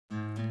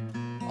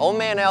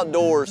OL'MAN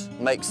Outdoors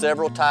makes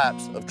several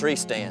types of tree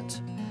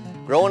stands.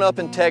 Growing up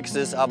in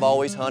Texas, I've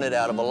always hunted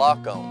out of a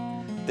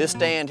lock-on. This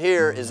stand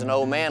here is an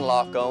OL'MAN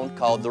lock-on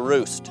called the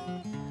Roost.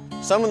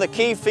 Some of the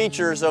key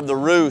features of the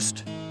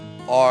Roost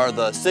are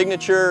the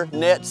signature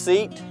net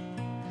seat.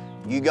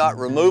 You got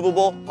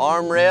removable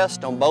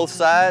armrest on both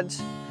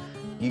sides.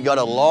 You got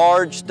a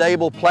large,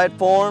 stable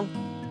platform.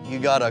 You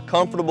got a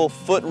comfortable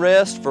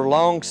footrest for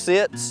long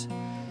sits.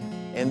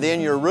 And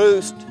then your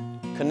Roost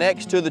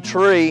connects to the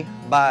tree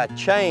by a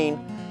chain,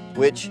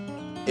 which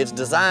it's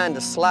designed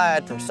to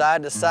slide from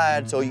side to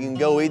side so you can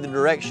go either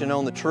direction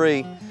on the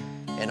tree.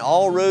 And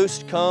all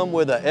Roosts come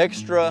with an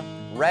extra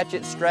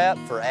ratchet strap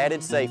for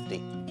added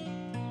safety.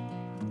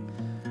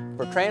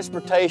 For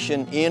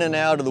transportation in and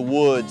out of the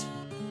woods,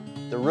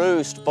 the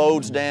Roost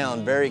folds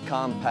down very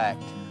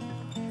compact.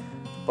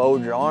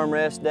 Fold your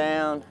armrest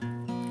down,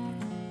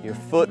 your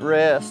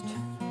footrest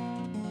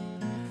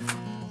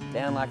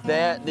down like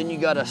that. Then you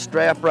got a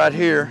strap right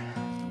here.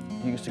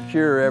 You can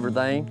secure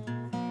everything.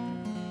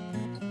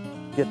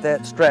 Get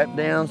that strapped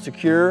down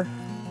secure.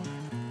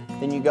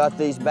 Then you got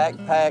these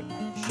backpack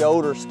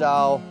shoulder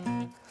style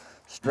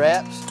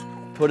straps.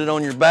 Put it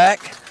on your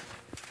back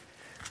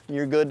and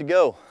you're good to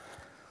go.